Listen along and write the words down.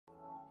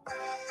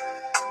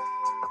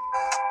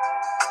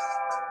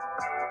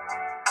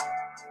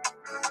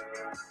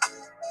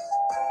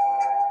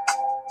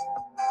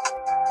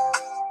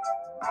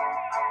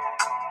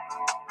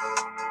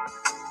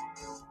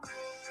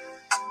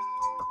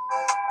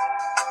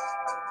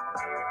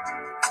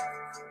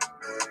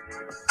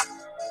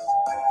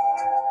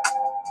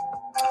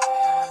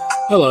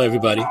Hello,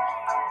 everybody.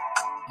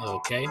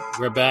 Okay,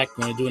 we're back.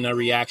 We're going to do another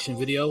reaction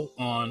video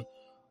on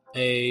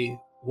a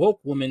woke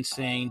woman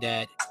saying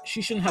that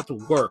she shouldn't have to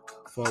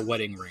work for a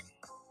wedding ring.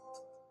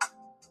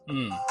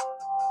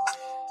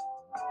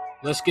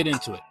 Let's get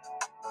into it.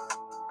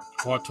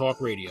 Hard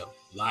Talk Radio,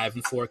 live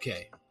in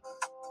 4K.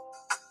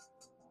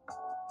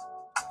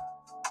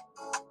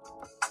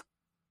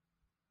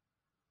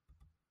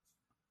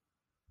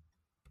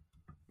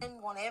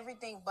 Want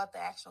everything but the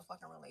actual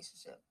fucking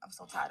relationship. I'm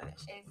so tired of that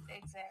shit.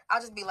 Exactly.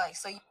 I'll just be like,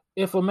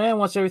 if a man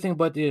wants everything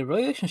but the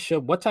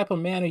relationship, what type of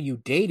man are you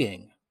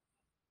dating?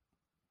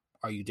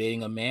 Are you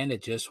dating a man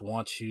that just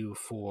wants you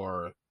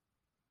for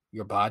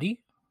your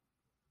body?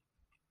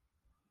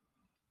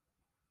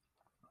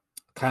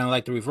 Kind of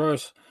like the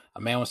reverse.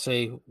 A man would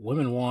say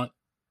women want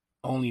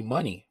only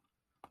money.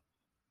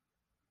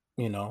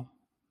 You know,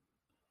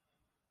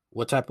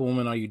 what type of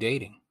woman are you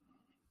dating?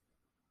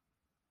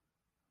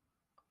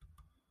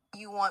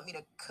 You want me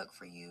to cook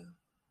for you. You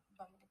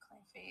want me to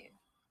clean for you.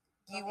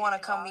 You want to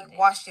come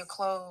wash your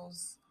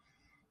clothes,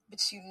 but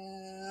you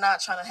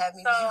not trying to have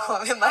me be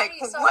like,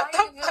 what the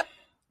fuck?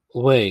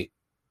 Wait,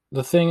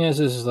 the thing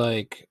is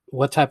like,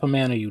 what type of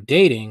man are you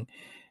dating?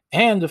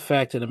 And the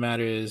fact of the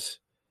matter is,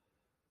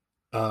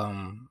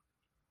 are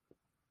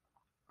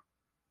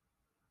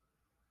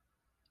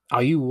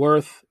you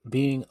worth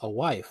being a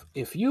wife?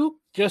 If you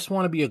just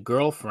want to be a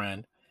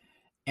girlfriend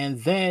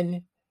and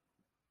then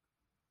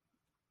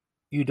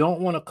you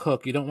don't want to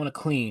cook, you don't want to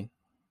clean,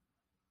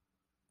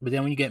 but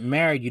then when you get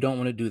married, you don't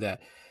want to do that.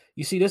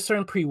 You see, there's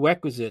certain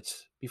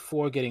prerequisites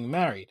before getting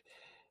married.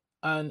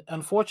 And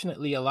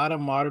unfortunately, a lot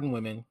of modern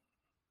women,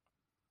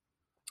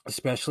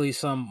 especially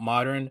some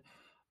modern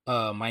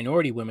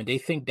minority women, they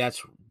think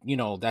that's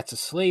a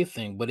slave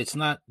thing, but it's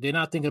not. They're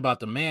not thinking about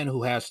the man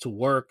who has to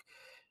work,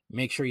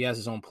 make sure he has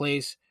his own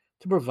place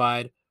to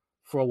provide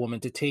for a woman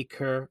to take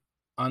her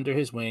under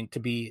his wing, to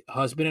be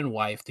husband and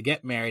wife, to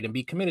get married and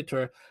be committed to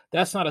her.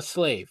 That's not a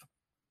slave.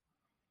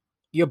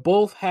 You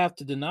both have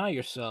to deny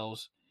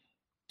yourselves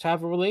to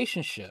have a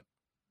relationship.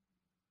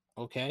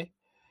 Okay.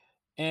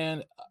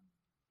 And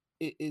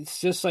it's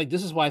just like,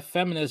 this is why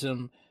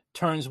feminism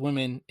turns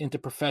women into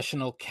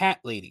professional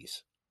cat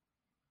ladies.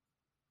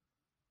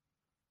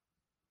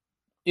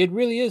 It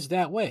really is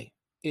that way.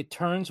 It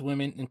turns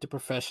women into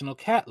professional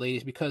cat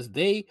ladies because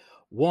they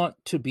want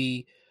to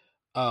be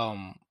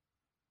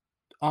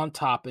on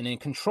top and in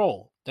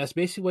control. That's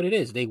basically what it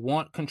is. They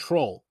want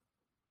control.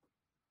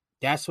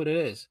 That's what it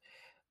is.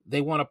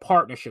 They want a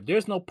partnership.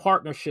 There's no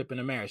partnership in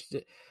a marriage.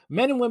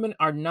 Men and women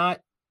are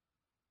not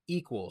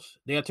equals.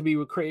 They are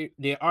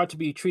to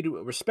be treated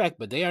with respect,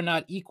 but they are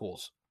not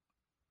equals.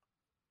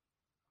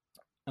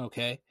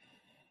 Okay?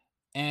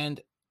 And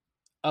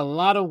a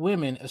lot of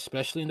women,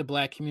 especially in the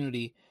Black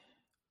community,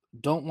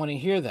 don't want to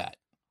hear that.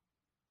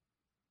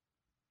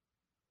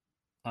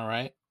 All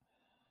right?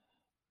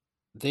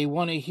 They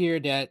want to hear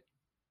that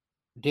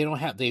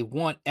they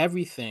want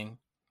everything,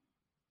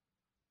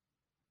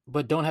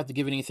 but don't have to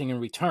give anything in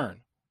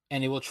return.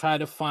 And they will try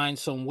to find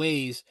some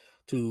ways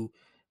to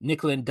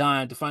nickel and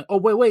dime to find, oh,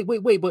 wait,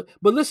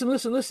 but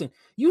listen.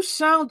 You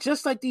sound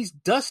just like these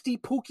Dusty,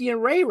 Pookie,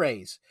 and Ray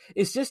Rays.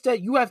 It's just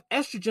that you have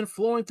estrogen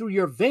flowing through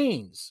your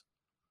veins.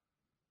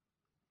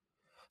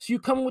 So you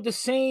come with the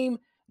same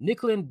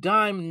nickel and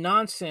dime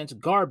nonsense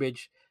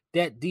garbage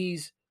that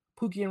these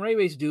Pookie and Ray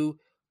Rays do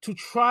to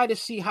try to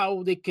see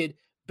how they could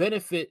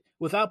benefit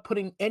without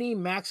putting any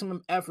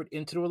maximum effort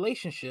into the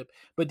relationship,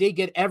 but they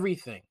get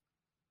everything.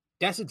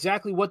 That's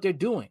exactly what they're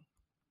doing.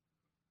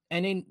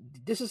 And then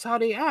this is how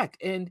they act.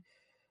 And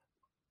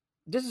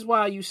this is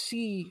why you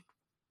see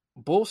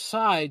both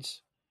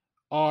sides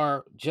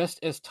are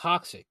just as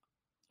toxic,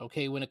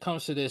 okay, when it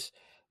comes to this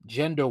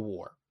gender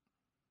war.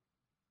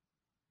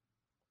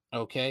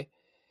 Okay?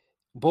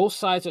 Both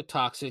sides are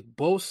toxic.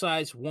 Both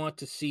sides want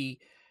to see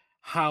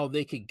how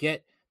they could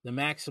get the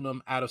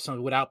maximum out of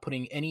something without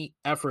putting any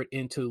effort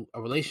into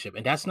a relationship.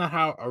 And that's not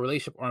how a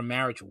relationship or a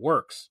marriage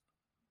works.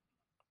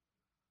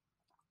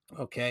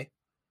 Okay?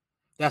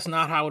 That's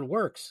not how it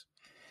works.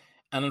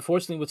 And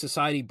unfortunately, with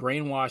society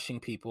brainwashing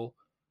people,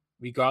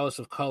 regardless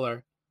of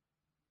color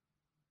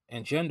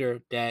and gender,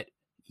 that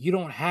you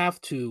don't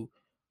have to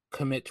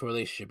commit to a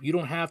relationship. You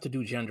don't have to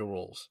do gender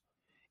roles.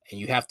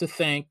 And you have to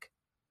thank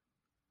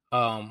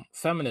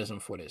feminism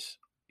for this.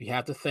 You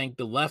have to thank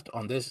the left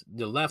on this,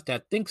 the left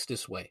that thinks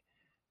this way,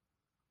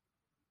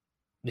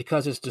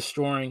 because it's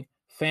destroying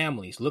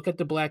families. Look at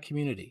the Black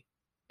community.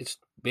 It's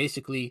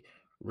basically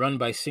run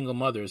by single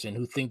mothers and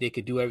who think they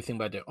could do everything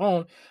by their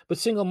own, but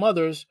single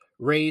mothers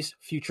raise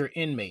future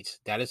inmates.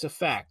 That is a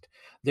fact.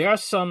 There are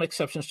some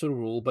exceptions to the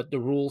rule, but the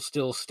rule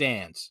still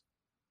stands.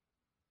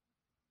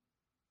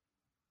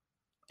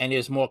 And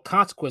there's more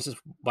consequences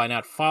by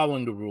not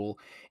following the rule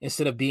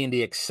instead of being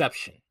the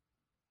exception.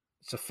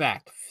 It's a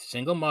fact.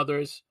 Single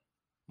mothers,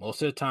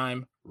 most of the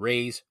time,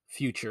 raise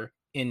future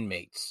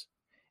inmates.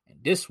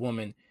 And this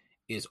woman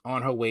is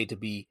on her way to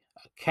be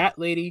a cat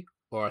lady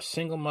or a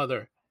single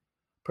mother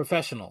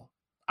professional,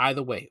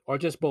 either way, or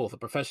just both, a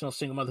professional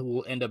single mother who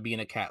will end up being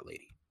a cat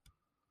lady.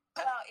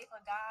 If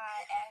a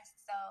guy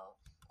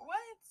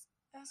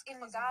If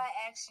a guy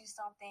asks you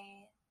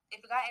something,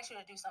 if a guy asks you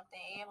to do something,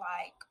 and you're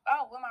like,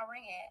 "Oh, where my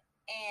ring at?"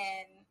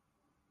 and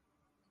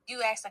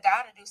you ask a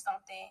guy to do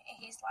something, and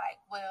he's like,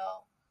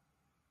 "Well,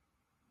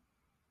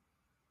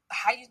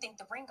 how you think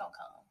the ring gonna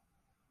come?"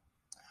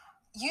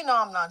 You know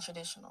I'm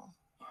non-traditional,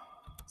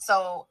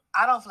 so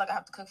I don't feel like I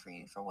have to cook for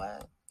you. For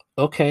what?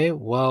 Okay,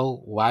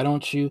 well, why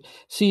don't you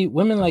see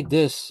women like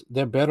this?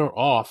 They're better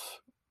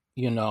off,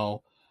 you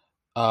know,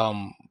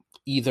 um,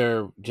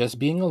 either just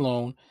being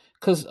alone.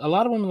 Because a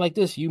lot of women like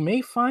this, you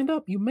may find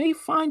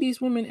these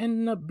women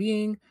ending up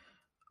being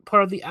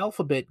part of the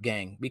alphabet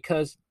gang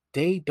because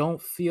they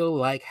don't feel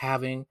like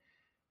having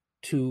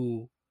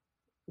to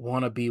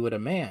want to be with a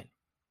man.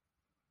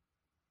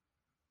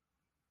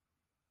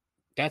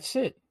 That's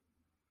it.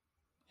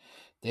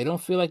 They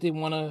don't feel like they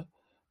want to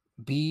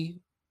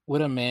be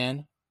with a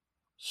man,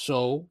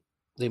 so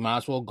they might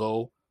as well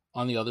go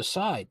on the other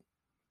side.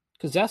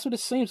 Because that's what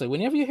it seems like.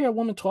 Whenever you hear a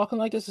woman talking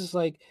like this, it's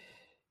like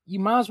you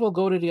might as well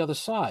go to the other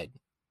side.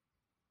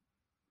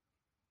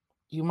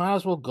 You might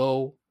as well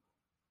go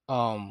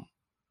um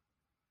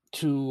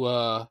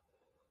to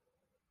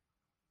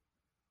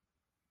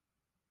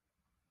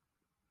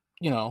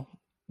you know,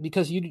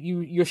 because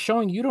you're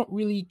showing you don't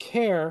really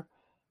care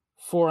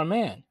for a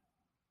man.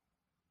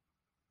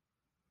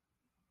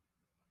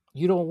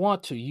 You don't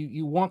want to.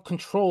 You want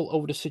control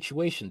over the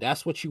situation.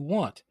 That's what you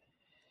want.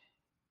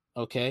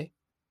 Okay?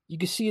 You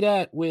can see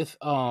that with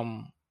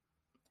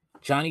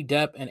Johnny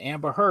Depp and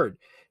Amber Heard.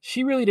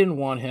 She really didn't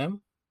want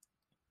him.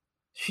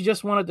 She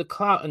just wanted the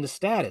clout and the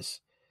status.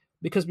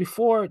 Because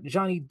before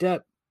Johnny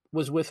Depp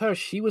was with her,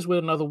 she was with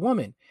another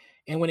woman.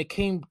 And when it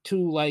came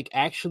to like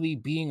actually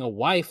being a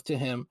wife to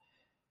him,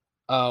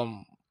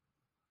 um,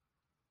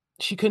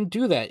 she couldn't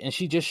do that. And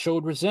she just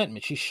showed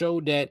resentment. She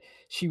showed that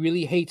she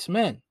really hates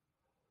men.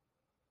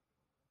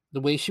 The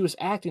way she was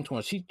acting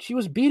towards him. She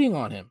was beating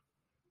on him.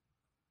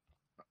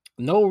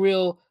 No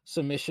real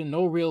submission,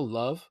 no real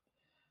love.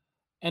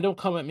 And don't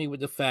come at me with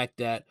the fact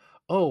that,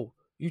 oh,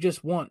 you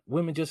just want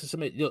women just to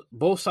submit.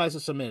 Both sides are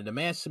submitted. The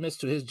man submits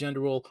to his gender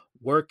role,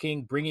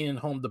 working, bringing in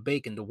home the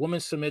bacon. The woman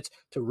submits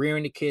to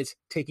rearing the kids,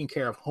 taking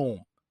care of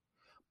home.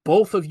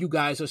 Both of you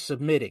guys are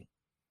submitting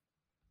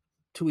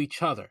to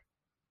each other.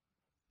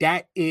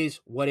 That is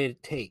what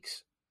it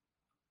takes.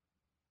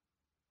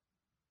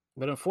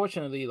 But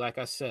unfortunately, like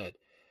I said,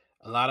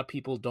 a lot of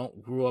people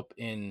don't grow up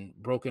in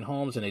broken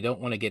homes and they don't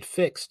want to get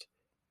fixed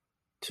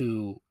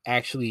to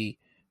actually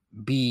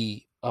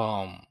be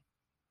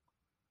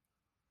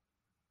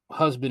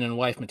husband and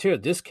wife material.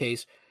 This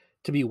case,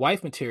 to be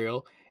wife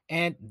material,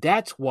 and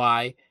that's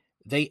why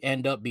they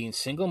end up being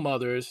single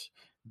mothers,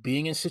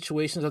 being in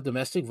situations of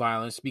domestic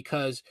violence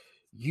because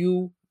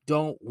you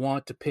don't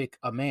want to pick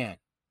a man.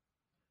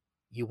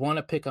 You want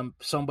to pick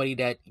somebody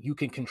that you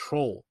can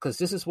control because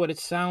this is what it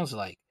sounds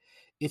like.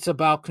 It's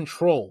about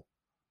control.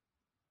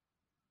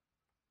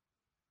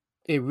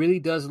 It really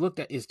does look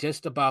that it's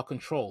just about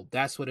control.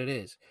 That's what it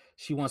is.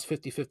 She wants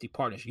 50-50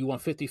 partners. You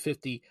want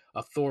 50-50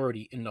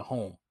 authority in the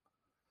home.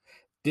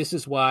 This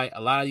is why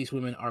a lot of these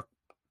women are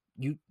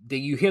you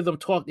hear them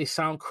talk, they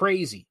sound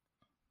crazy.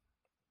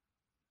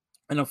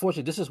 And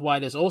unfortunately, this is why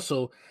there's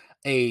also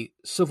a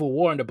civil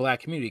war in the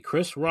black community.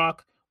 Chris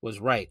Rock was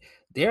right.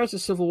 There's a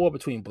civil war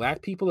between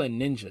black people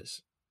and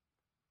ninjas.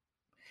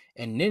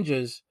 And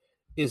ninjas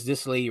is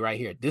this lady right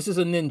here. This is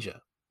a ninja.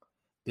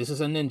 This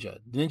is a ninja.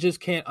 Ninjas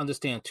can't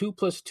understand 2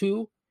 +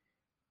 2,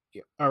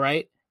 all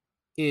right,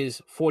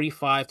 is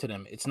 45 to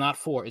them. It's not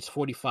 4, it's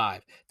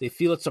 45. They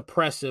feel it's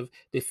oppressive.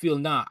 They feel,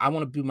 nah, I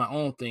want to do my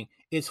own thing.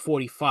 It's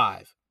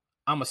 45.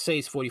 I'm going to say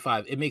it's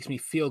 45. It makes me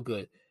feel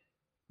good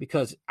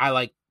because I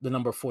like the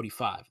number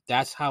 45.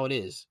 That's how it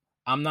is.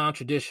 I'm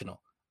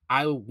non-traditional.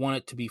 I want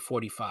it to be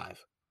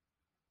 45.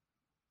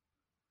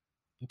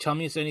 You tell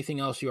me it's anything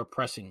else, you're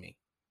oppressing me.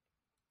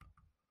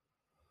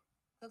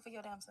 Look for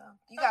your damn self.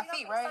 You got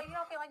feet, right? So you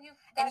don't feel like you.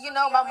 And you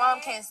know my mom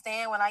can't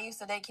stand when I used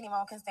to date Kenny.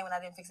 Mom can't stand when I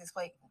didn't fix his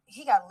plate.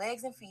 He got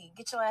legs and feet.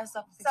 Get your ass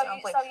up and fix your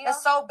own plate.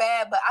 That's so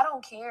bad, but I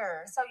don't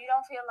care. So you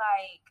don't feel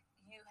like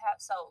you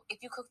have. So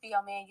if you cook for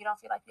your man, you don't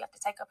feel like you have to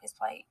take up his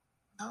plate.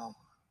 No.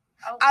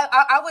 Oh.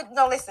 I would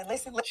no. Listen.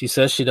 She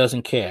says she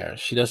doesn't care.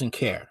 She doesn't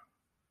care.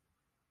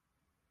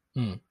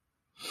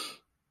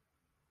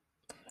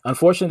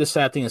 Unfortunately, the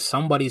sad thing is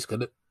somebody's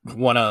gonna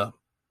want to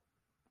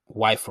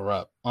wife her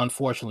up.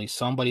 Unfortunately,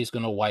 somebody's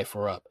going to wife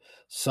her up.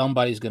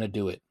 Somebody's going to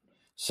do it.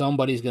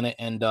 Somebody's going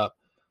to end up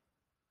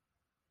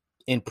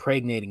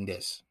impregnating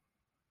this.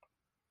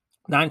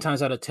 9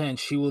 times out of 10,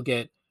 she will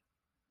get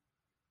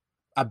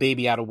a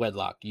baby out of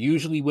wedlock.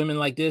 Usually women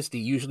like this, they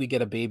usually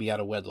get a baby out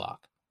of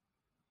wedlock.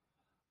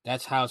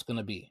 That's how it's going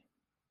to be.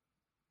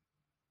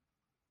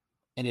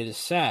 And it is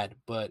sad,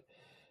 but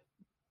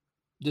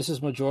this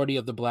is majority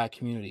of the black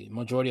community,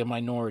 majority of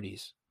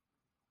minorities,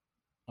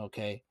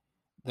 okay,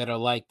 that are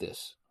like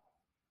this.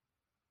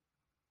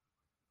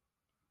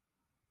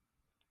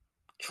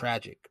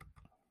 Tragic.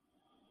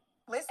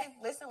 Listen,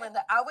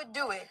 Linda, I would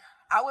do it.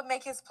 I would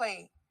make his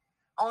plate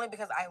only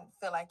because I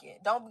feel like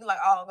it. Don't be like,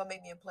 oh, gonna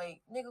make me a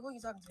plate. Nigga, who you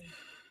talking to?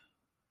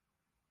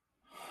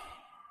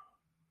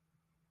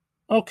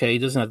 Okay, he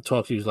doesn't have to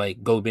talk to you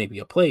like, go make me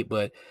a plate,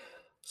 but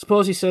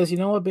suppose he says, you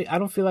know what, I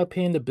don't feel like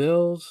paying the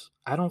bills.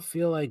 I don't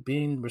feel like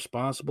being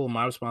responsible,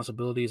 my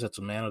responsibilities as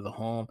a man of the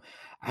home.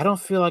 I don't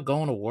feel like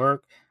going to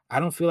work. I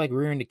don't feel like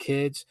rearing the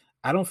kids.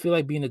 I don't feel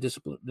like being a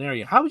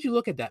disciplinarian. How would you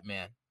look at that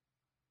man?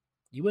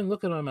 You wouldn't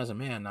look at him as a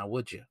man now,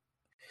 would you?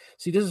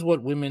 See, this is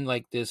what women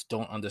like this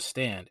don't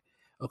understand.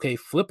 Okay,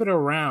 flip it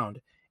around,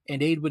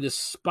 and they would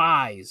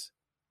despise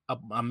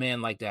a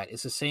man like that.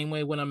 It's the same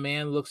way when a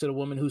man looks at a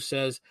woman who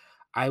says,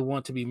 I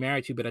want to be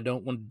married to you, but I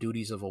don't want the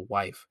duties of a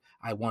wife.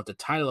 I want the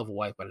title of a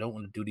wife, but I don't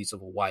want the duties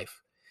of a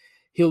wife.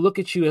 He'll look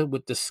at you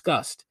with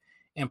disgust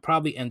and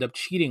probably end up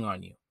cheating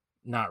on you.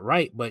 Not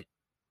right, but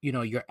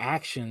your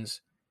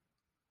actions,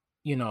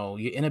 your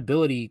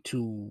inability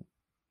to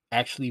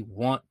actually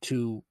want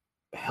to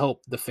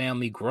help the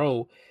family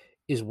grow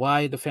is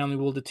why the family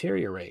will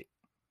deteriorate.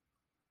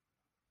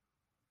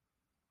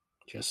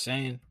 Just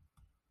saying.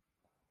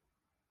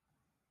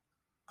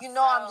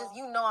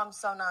 I'm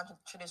so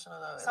non-traditional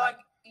though. So like,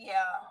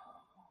 yeah.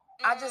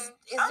 I'm just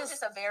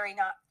a very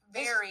not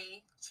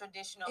very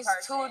traditional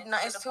person.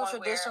 It's too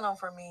traditional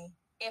for me.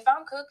 If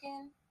I'm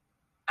cooking,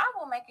 I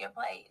will make you a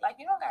plate. Like,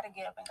 you don't got to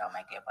get up and go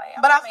make you a plate.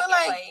 But I feel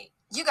like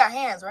you got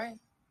hands, right?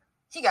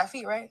 He got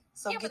feet, right?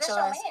 So yeah, get your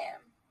ass. Man.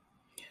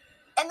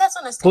 And that's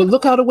understandable. But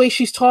look how the way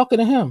she's talking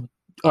to him.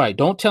 All right,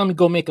 don't tell me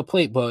go make a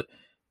plate, but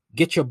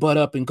get your butt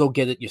up and go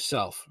get it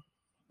yourself.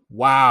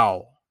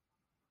 Wow.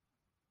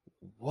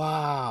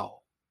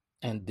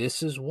 And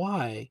this is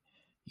why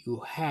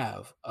you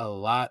have a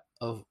lot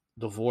of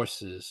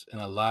divorces and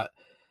a lot.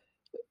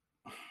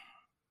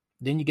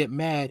 Then you get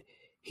mad.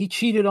 He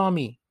cheated on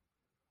me.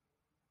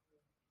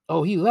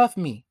 Oh, he left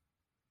me.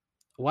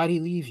 Why'd he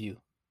leave you?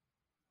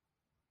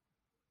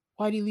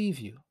 Why'd he leave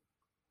you?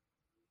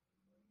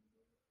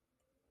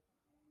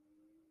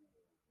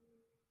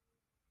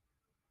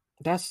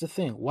 That's the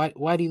thing.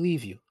 Why'd he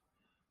leave you?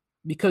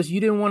 Because you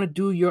didn't want to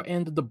do your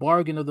end of the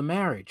bargain of the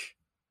marriage.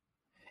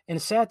 And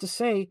it's sad to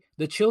say,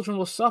 the children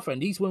will suffer,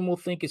 and these women will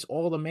think it's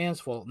all the man's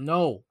fault.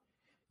 No,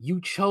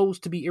 you chose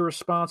to be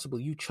irresponsible.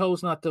 You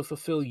chose not to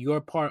fulfill your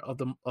part of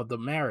the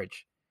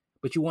marriage,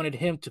 but you wanted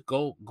him to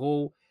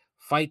go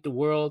fight the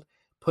world,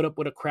 put up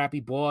with a crappy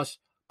boss,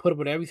 put up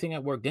with everything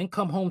at work, then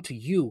come home to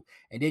you,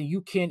 and then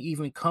you can't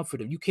even comfort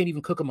him. You can't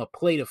even cook him a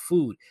plate of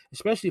food,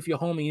 especially if you're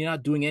home and you're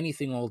not doing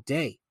anything all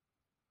day.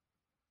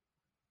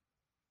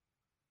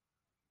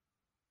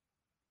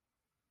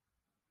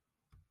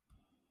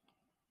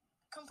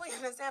 Completely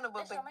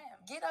understandable, but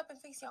get up and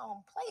fix your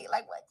own plate.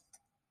 Like, what?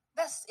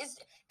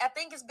 I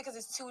think it's because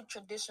it's too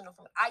traditional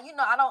for me.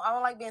 I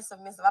don't like being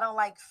submissive. I don't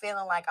like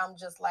feeling like I'm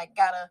just like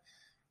gotta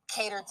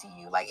cater to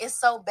you. Like, it's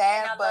so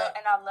bad,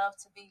 I love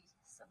to be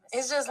submissive.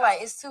 It's just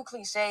like it's too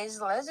cliche. It's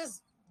just, let's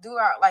just do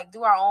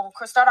our own,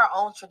 start our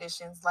own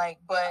traditions. Like,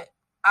 but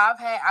I've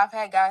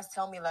had guys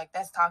tell me like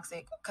that's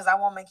toxic because I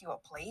won't make you a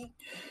plate.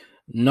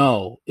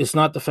 No, it's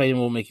not the fact he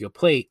won't make you a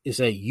plate. It's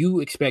that you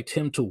expect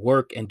him to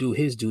work and do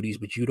his duties,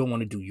 but you don't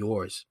want to do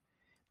yours.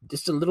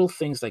 It's the little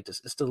things like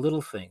this. It's the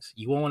little things.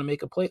 You won't want to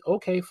make a plate?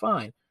 Okay,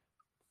 fine.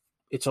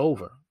 It's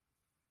over.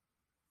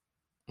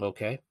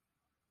 Okay?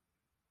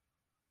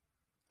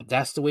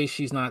 That's the way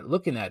she's not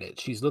looking at it.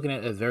 She's looking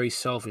at a very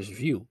selfish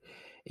view.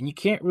 And you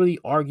can't really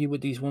argue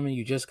with these women.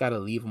 You just got to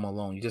leave them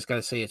alone. You just got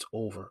to say it's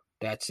over.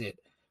 That's it.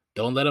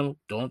 Don't let them,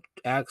 don't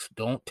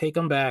take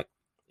them back.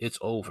 It's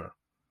over.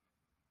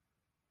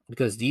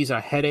 Because these are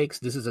headaches.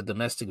 This is a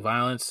domestic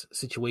violence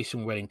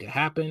situation waiting to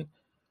happen.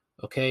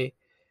 Okay?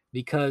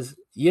 Because,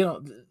 you're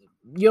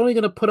only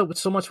going to put up with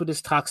so much with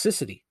this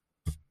toxicity.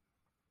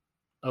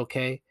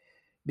 Okay?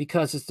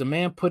 Because it's the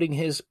man putting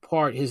his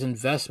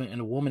investment,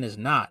 and the woman is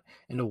not.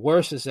 And the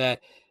worst is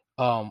that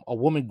a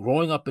woman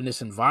growing up in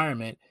this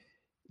environment,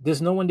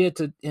 there's no one there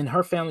in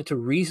her family to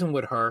reason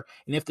with her.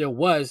 And if there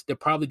was, they're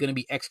probably going to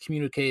be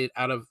excommunicated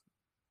out of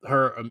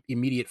her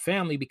immediate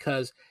family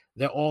because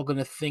they're all going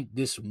to think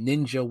this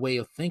ninja way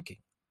of thinking,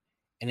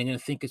 and they're going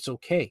to think it's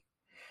okay.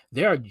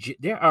 There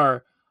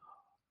are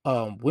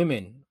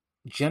women,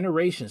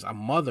 generations, a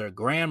mother,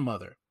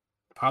 grandmother,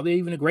 probably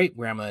even a great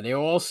grandmother. They're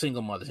all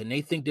single mothers, and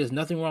they think there's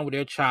nothing wrong with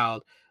their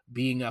child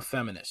being a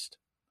feminist.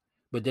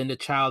 But then the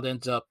child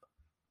ends up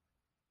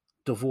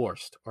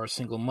divorced or a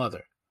single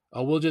mother.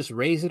 Oh, we'll just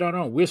raise it on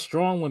our own. We're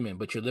strong women,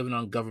 but you're living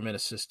on government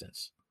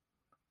assistance.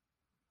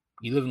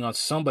 You're living on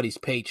somebody's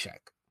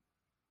paycheck.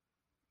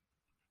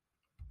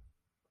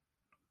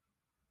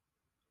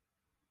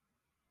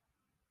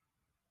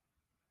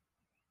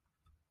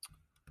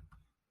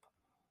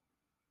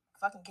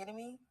 Fucking kidding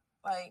me?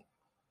 Like,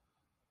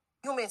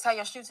 you want me to tie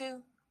your shoe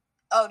too?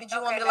 Oh, did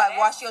you want me to like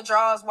wash your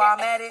drawers while I'm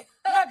at it?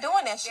 I'm not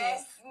doing that shit.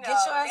 No, get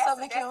your ass up,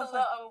 make your own food.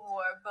 That's a little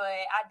over,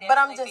 but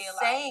I'm just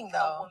saying like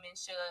though, a woman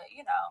should,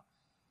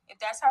 if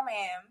that's her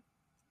man,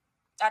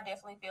 I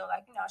definitely feel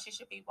like she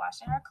should be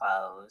washing her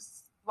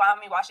clothes.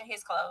 Washing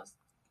his clothes.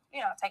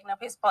 Taking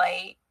up his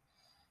plate.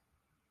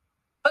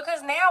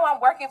 Because now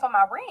I'm working for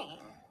my ring.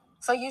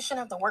 So you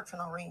shouldn't have to work for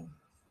no ring.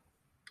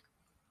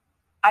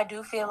 I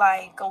do feel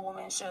like a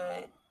woman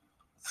should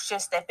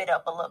step it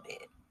up a little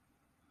bit.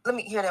 Let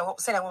me hear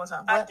that. Say that one more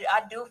time. I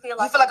do feel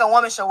like... You feel like a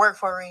woman should work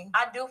for a ring?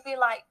 I do feel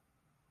like...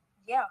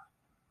 Yeah.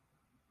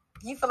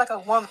 You feel like a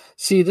woman...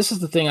 See, this is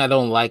the thing I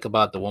don't like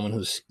about the woman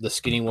who's the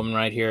skinny woman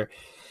right here.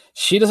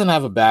 She doesn't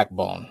have a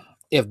backbone.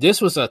 If this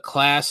was a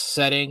class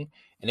setting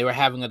and they were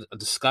having a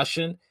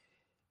discussion,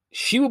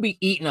 she would be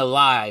eaten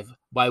alive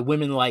by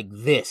women like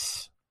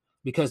this,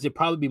 because there'd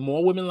probably be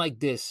more women like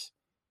this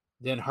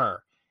than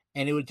her.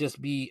 And it would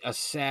just be a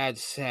sad,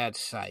 sad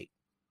sight.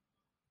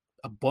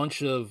 A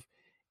bunch of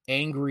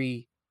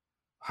angry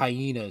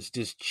hyenas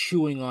just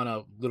chewing on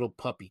a little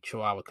puppy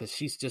chihuahua, because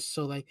she's just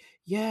so like,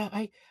 yeah,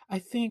 I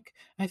think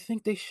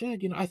they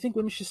should, I think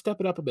women should step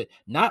it up a bit.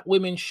 Not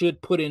women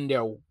should put in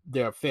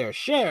their fair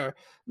share.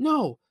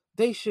 No,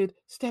 they should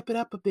step it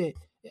up a bit.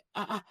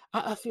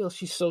 I feel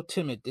she's so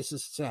timid. This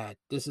is sad.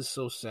 This is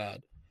so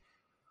sad.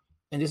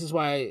 And this is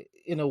why,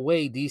 in a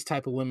way, these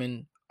type of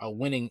women are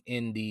winning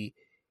in the,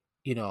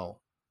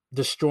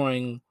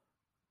 destroying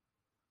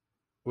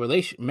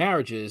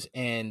marriages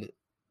and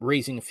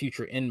raising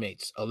future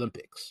inmates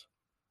Olympics.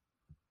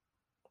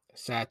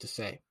 Sad to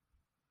say.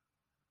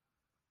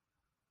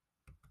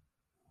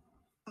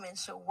 Women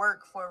should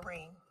work for a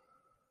ring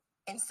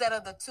instead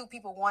of the two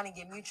people wanting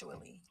it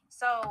mutually.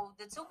 So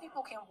the two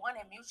people can want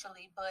it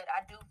mutually, but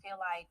I do feel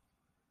like,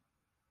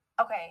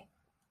 okay,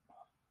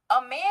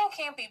 a man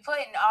can't be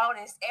putting all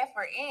this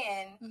effort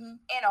in,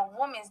 and a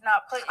woman's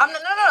not putting. I'm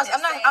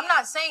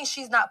not saying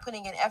she's not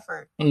putting in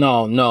effort.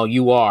 No,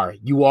 you are.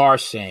 You are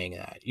saying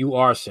that. You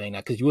are saying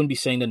that, because you wouldn't be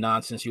saying the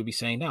nonsense you'll be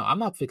saying now. I'm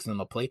not fixing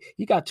him a plate.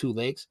 He got 2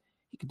 legs.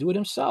 He could do it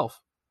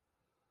himself.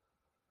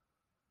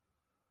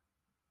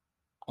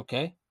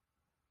 Okay?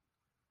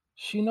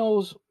 She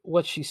knows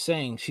what she's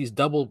saying. She's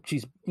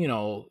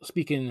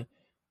speaking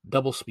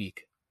double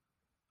speak.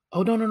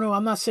 Oh, no,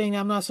 I'm not saying that.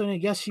 I'm not saying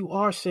that. Yes, you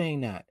are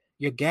saying that.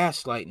 You're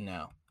gaslighting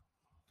now.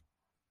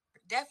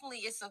 Definitely,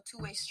 it's a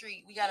two-way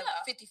street. We got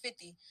a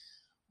 50-50.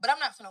 But I'm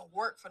not going to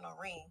work for no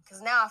ring,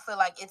 because now I feel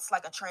like it's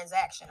like a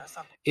transaction or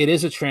something. It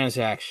is a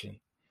transaction.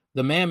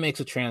 The man makes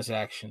a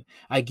transaction.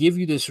 I give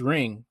you this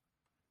ring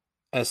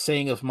as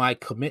saying of my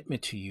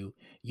commitment to you.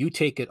 You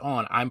take it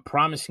on. I'm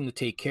promising to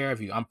take care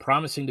of you. I'm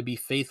promising to be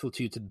faithful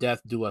to you to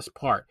death do us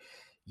part.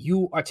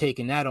 You are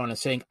taking that on and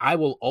saying, I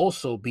will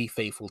also be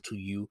faithful to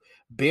you,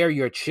 bear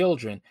your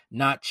children,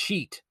 not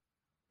cheat.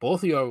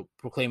 Both of you are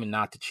proclaiming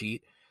not to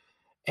cheat,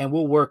 and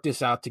we'll work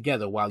this out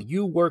together. While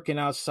you working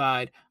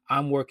outside,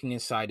 I'm working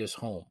inside this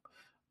home.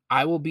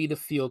 I will be the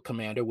field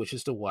commander, which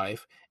is the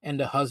wife, and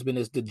the husband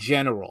is the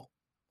general.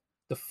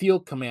 The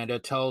field commander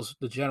tells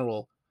the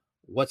general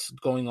what's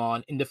going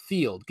on in the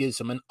field,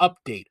 gives him an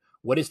update.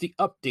 What is the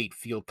update,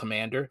 field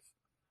commander?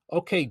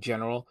 Okay,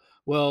 general.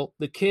 Well,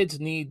 the kids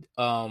need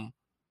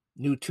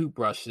new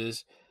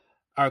toothbrushes.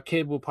 Our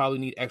kid will probably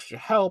need extra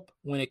help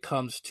when it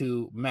comes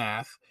to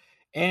math,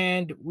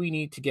 and we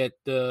need to get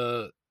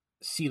the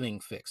ceiling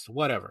fixed,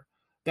 whatever.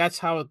 That's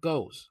how it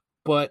goes.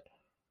 But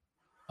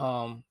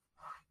a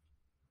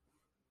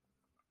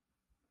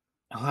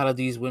lot of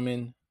these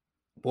women,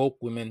 woke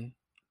women,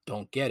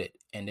 don't get it,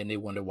 and then they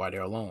wonder why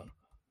they're alone.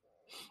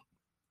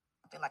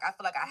 Like, I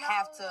feel like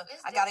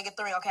I gotta get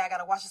the ring. Okay, I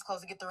gotta wash his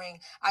clothes to get the ring.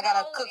 I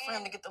gotta cook for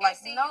him to get the, like,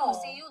 see, you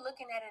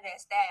looking at it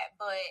as that,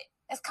 but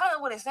it's kind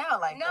of what it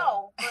sounds like.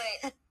 No,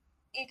 but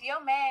if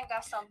your man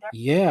got some dirt.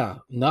 Yeah,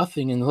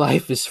 nothing in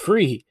life is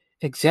free.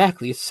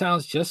 Exactly. It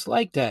sounds just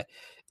like that.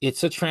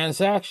 It's a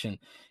transaction.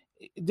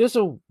 There's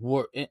a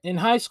word in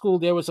high school.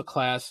 There was a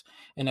class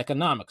in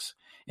economics,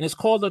 and it's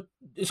called a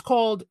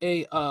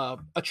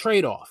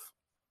trade-off.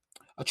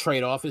 A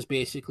trade-off is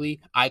basically,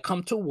 I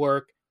come to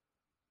work,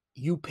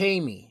 you pay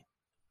me.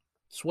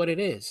 That's what it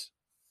is.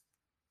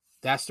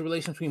 That's the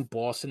relation between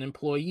boss and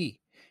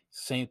employee.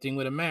 Same thing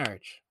with a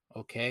marriage.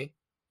 Okay.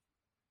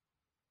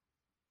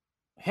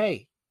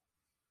 Hey,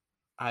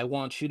 I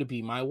want you to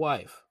be my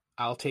wife.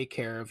 I'll take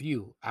care of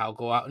you. I'll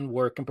go out and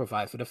work and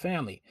provide for the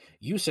family.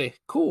 You say,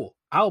 cool.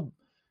 I want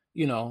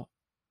you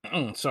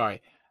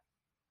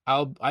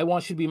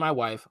to be my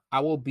wife.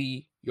 I will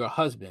be your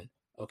husband.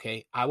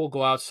 Okay. I will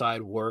go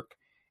outside, work,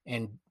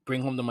 and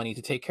bring home the money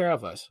to take care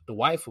of us. The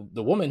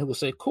woman who will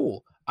say,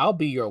 cool, I'll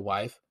be your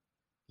wife.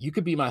 You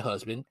could be my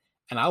husband,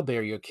 and I'll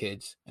bear your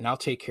kids, and I'll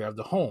take care of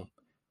the home.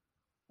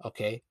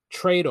 Okay.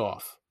 Trade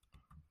off.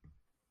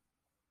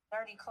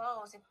 Dirty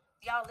clothes. If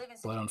y'all live in.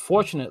 But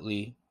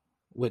unfortunately,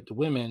 with the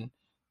women,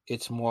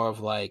 it's more of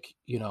like,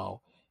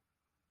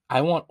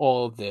 I want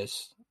all of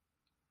this.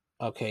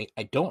 Okay.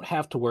 I don't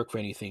have to work for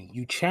anything.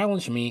 You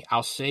challenge me,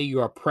 I'll say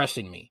you're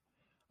oppressing me.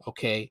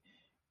 Okay.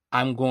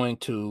 I'm going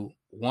to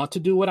want to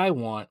do what I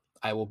want.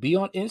 I will be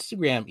on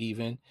Instagram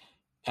even.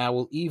 I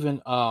will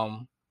even,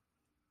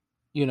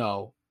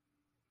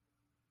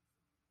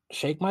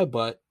 shake my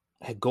butt,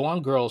 go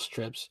on girls'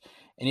 trips.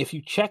 And if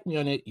you check me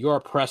on it, you're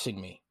oppressing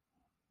me.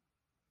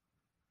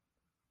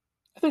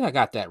 I think I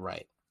got that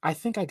right.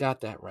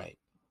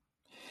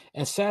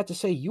 And sad to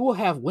say, you will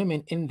have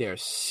women in their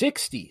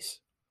 60s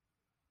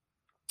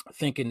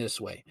thinking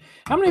this way.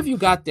 How many of you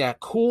got that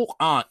cool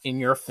aunt in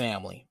your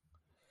family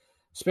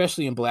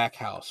especially in black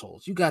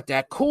households. You got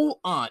that cool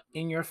aunt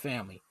in your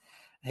family.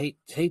 I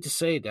hate to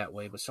say it that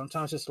way, but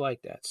sometimes it's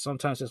like that.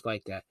 Sometimes it's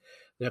like that.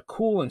 They're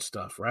cool and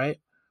stuff, right?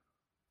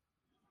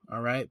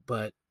 All right,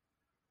 but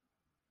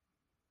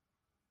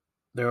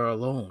they're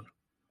alone.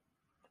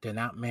 They're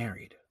not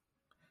married.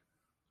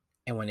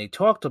 And when they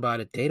talked about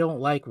it, they don't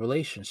like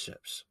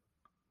relationships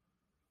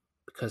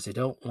because they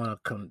don't want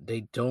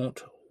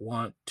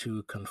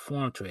to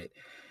conform to it.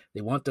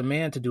 They want the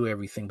man to do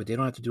everything, but they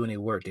don't have to do any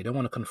work. They don't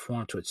want to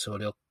conform to it, so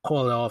they'll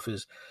call it off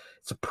as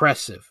it's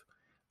oppressive.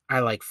 I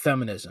like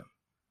feminism.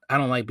 I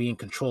don't like being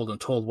controlled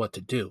and told what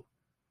to do.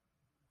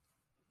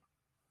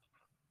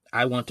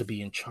 I want to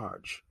be in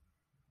charge.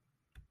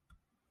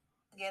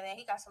 Yeah, then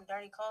he got some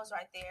dirty clothes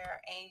right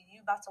there, and you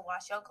about to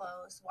wash your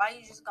clothes. Why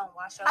you just gonna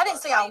wash your I clothes?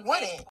 didn't say I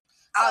wouldn't.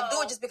 I'll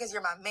do it just because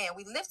you're my man.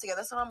 We live together.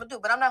 That's what I'm gonna do.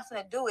 But I'm not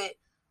gonna do it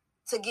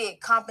to get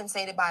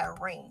compensated by a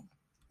ring.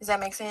 Does that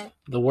make sense?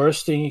 The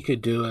worst thing you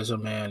could do as a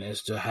man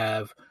is to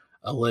have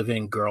a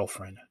living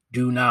girlfriend.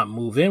 Do not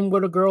move in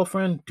with a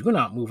girlfriend. Do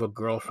not move a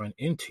girlfriend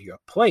into your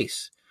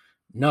place.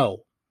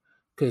 No,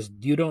 because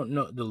you don't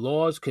know, the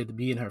laws could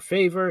be in her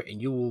favor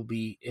and you will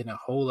be in a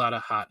whole lot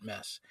of hot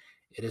mess.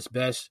 It is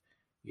best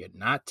you're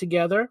not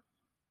together.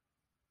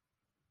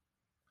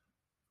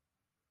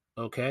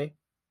 Okay?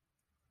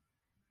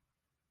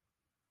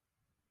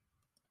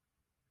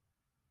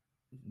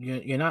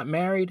 You're not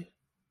married.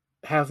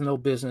 Have no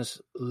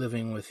business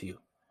living with you.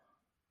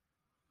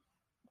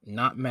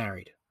 Not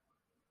married.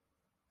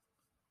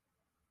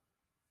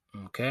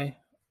 Okay?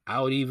 I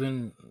would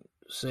even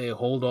say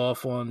hold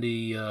off on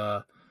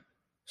the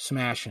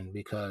smashing,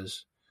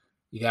 because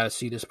you got to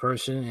see this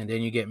person and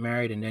then you get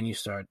married and then you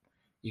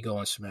go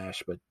and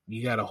smash. But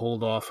you got to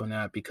hold off on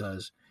that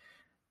because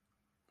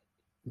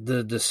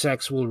the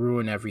sex will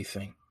ruin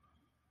everything.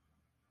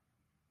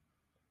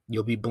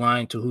 You'll be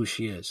blind to who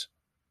she is.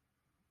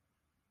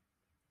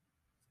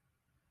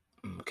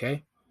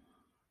 Okay?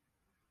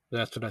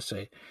 That's what I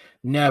say.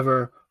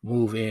 Never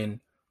move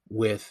in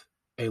with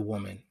a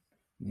woman.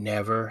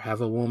 Never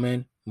have a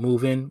woman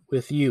move in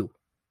with you.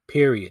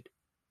 Period.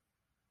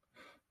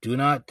 Do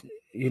not,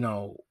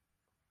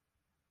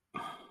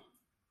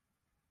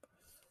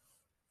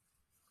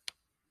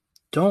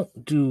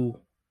 don't do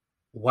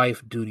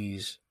wife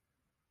duties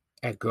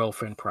at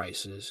girlfriend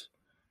prices.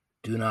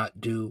 Do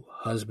not do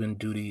husband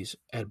duties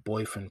at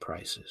boyfriend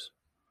prices.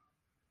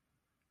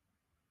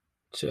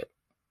 That's it.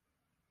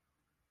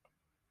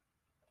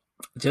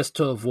 Just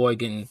to avoid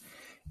getting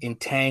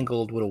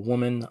entangled with a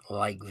woman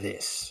like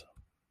this.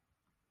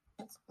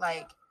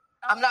 Like,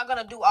 I'm not going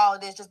to do all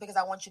of this just because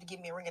I want you to give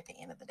me a ring at the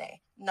end of the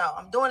day. No,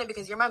 I'm doing it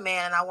because you're my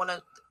man and I want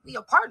to be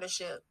a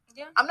partnership.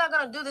 Yeah. I'm not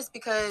going to do this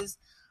because,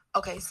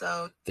 okay,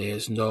 so.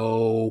 There's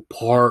no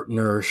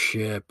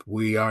partnership.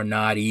 We are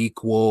not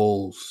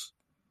equals.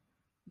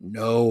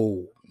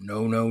 No.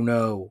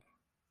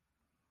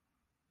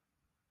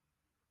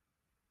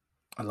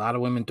 A lot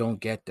of women don't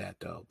get that,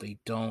 though. They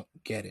don't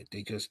get it.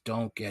 They just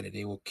don't get it.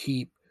 They will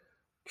keep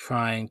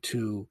trying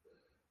to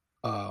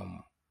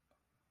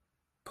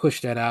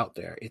push that out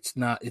there.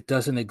 It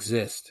doesn't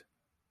exist.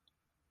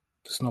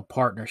 There's no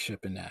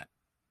partnership in that.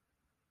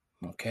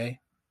 Okay?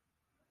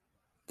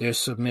 There's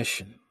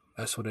submission.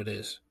 That's what it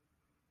is.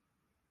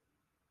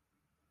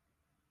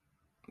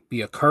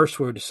 Be a curse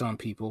word to some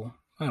people.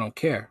 I don't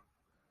care.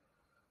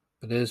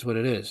 It is what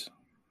it is.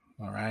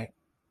 All right?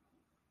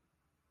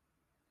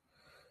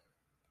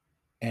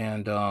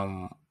 And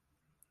a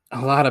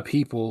lot of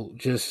people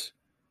just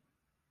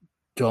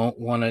don't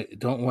want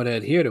to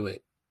adhere to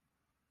it.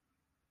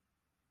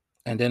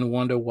 And then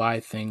wonder why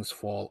things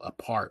fall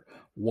apart.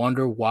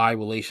 Wonder why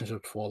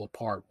relationships fall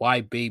apart.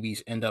 Why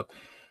babies end up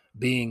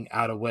being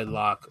out of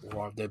wedlock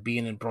or they're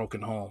being in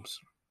broken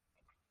homes.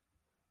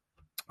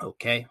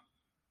 Okay?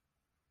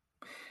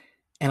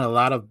 And a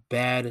lot of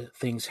bad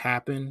things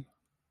happen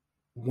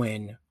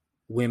when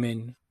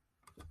women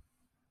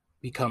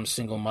become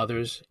single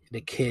mothers.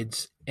 The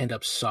kids end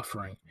up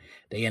suffering.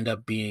 They end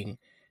up being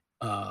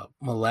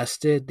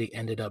molested. They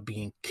ended up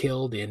being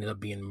killed. They ended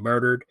up being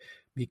murdered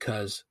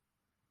because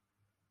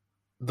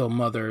the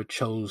mother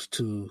chose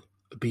to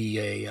be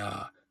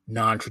a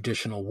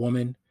non-traditional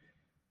woman,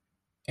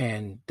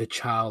 and the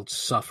child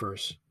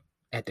suffers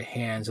at the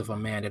hands of a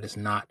man that is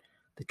not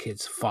the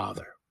kid's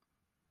father.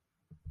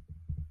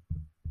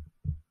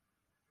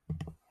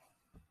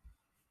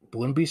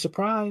 Wouldn't be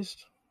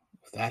surprised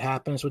if that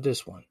happens with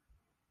this one.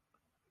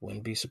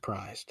 Wouldn't be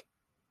surprised.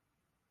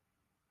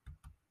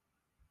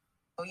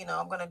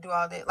 I'm going to do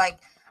all that. Like,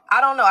 I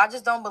don't know. I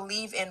just don't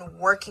believe in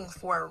working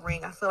for a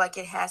ring. I feel like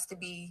it has to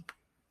be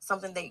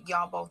something that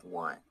y'all both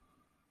want.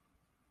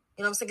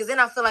 You know what I'm saying? Because then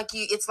I feel like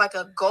it's like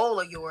a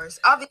goal of yours.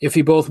 If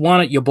you both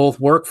want it, you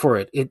both work for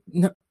it.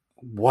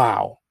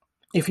 Wow.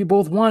 If you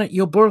both want it,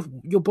 you'll both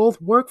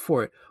work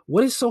for it.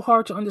 What is so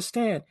hard to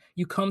understand?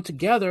 You come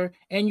together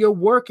and you're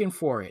working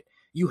for it.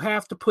 You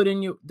have to put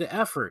in the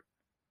effort.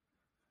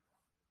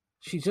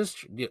 You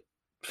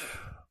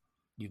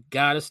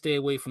got to stay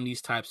away from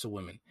these types of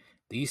women.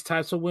 These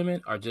types of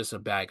women are just a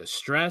bag of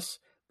stress.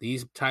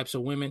 These types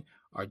of women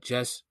are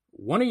just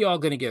one of y'all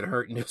going to get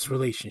hurt in this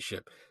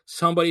relationship.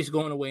 Somebody's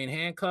going away in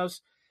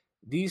handcuffs.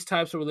 These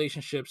types of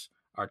relationships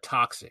are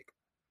toxic.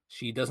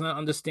 She does not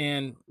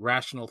understand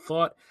rational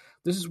thought.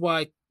 This is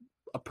why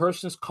a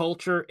person's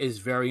culture is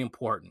very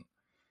important.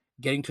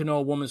 Getting to know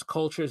a woman's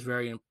culture is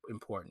very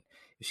important.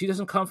 If she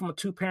doesn't come from a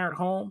two-parent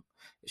home,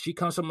 if she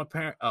comes from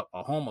a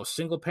home of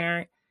single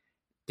parent,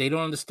 they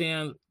don't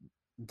understand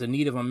the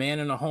need of a man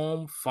in a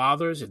home.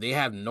 Fathers, if they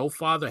have no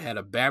father, had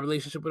a bad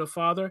relationship with a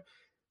father,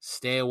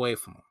 stay away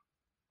from them.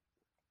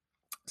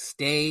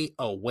 Stay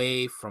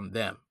away from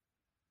them.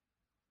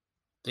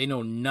 They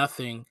know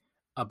nothing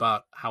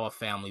about how a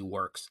family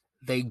works.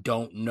 They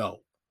don't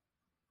know.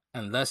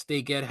 Unless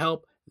they get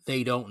help,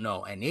 they don't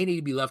know. And they need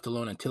to be left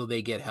alone until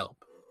they get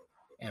help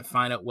and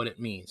find out what it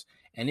means.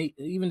 And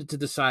even to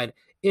decide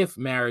if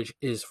marriage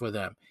is for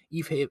them.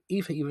 If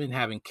even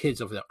having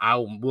kids over them,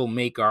 we'll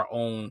make our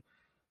own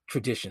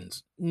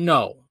traditions.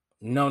 No.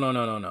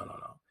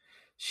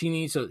 She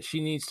needs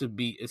to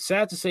be, it's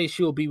sad to say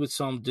she'll be with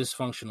some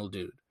dysfunctional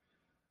dude.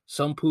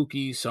 Some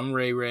Pookie, some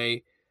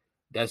Ray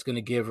that's going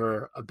to give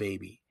her a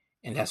baby.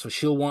 And that's what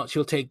she'll want.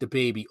 She'll take the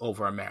baby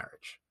over a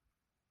marriage.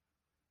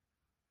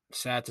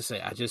 Sad to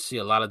say, I just see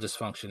a lot of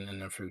dysfunction in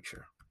the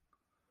future.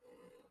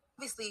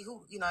 Obviously,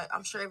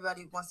 I'm sure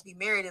everybody wants to be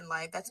married in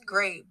life. That's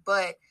great.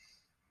 But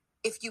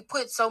if you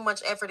put so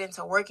much effort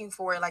into working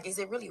for it, like, is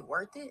it really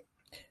worth it?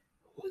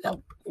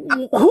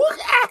 Who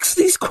asks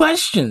these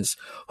questions?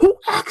 If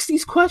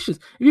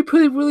you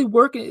really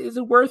working, is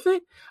it worth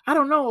it? I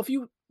don't know. If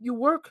you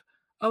work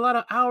a lot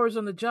of hours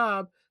on the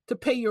job to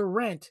pay your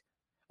rent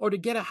or to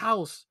get a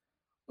house,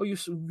 or you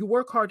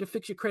work hard to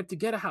fix your credit to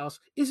get a house,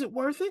 is it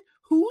worth it?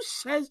 Who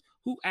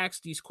asks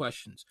these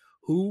questions?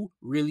 Who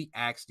really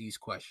asks these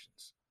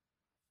questions?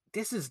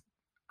 Let's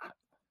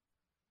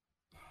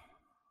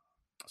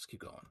keep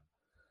going.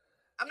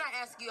 I'm not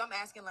asking you. I'm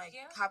asking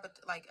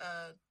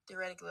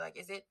theoretically, like,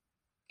 is it,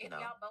 if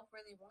y'all both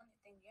really want it,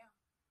 then yeah.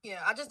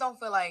 Yeah, I just don't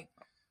feel like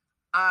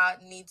I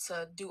need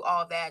to do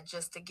all that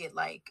just to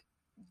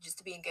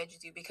be engaged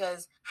with you,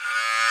 because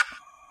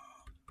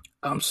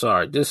I'm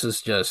sorry. This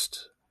is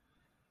just.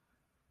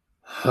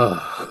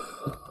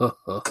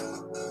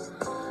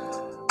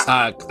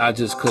 I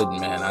just couldn't,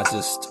 man. I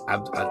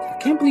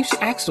can't believe she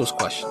asked those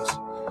questions.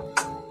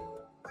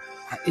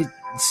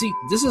 See,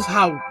 this is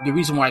the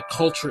reason why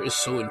culture is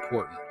so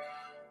important.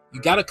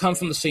 You got to come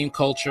from the same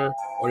culture,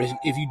 or if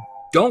you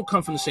don't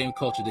come from the same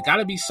culture, there got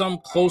to be some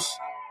close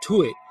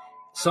to it,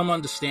 some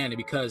understanding,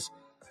 because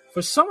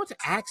for someone to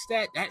ask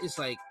that is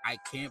like, I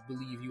can't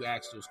believe you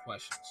asked those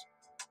questions.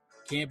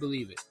 Can't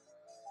believe it.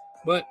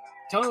 But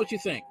tell me what you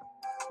think.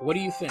 What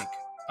do you think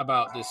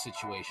about this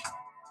situation?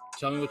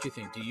 Tell me what you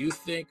think. Do you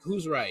think,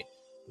 who's right?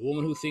 The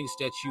woman who thinks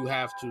that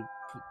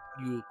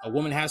a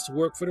woman has to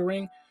work for the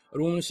ring, or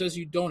the woman who says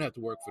you don't have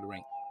to work for the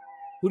ring?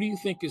 Who do you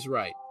think is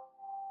right?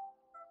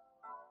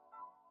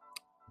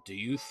 Do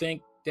you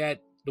think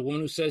that the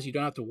woman who says you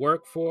don't have to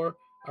work for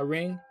a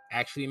ring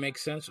actually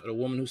makes sense, or the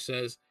woman who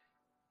says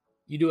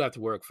you do have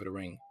to work for the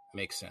ring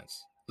makes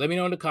sense? Let me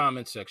know in the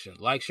comments section.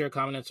 Like, share,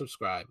 comment, and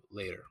subscribe.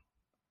 Later.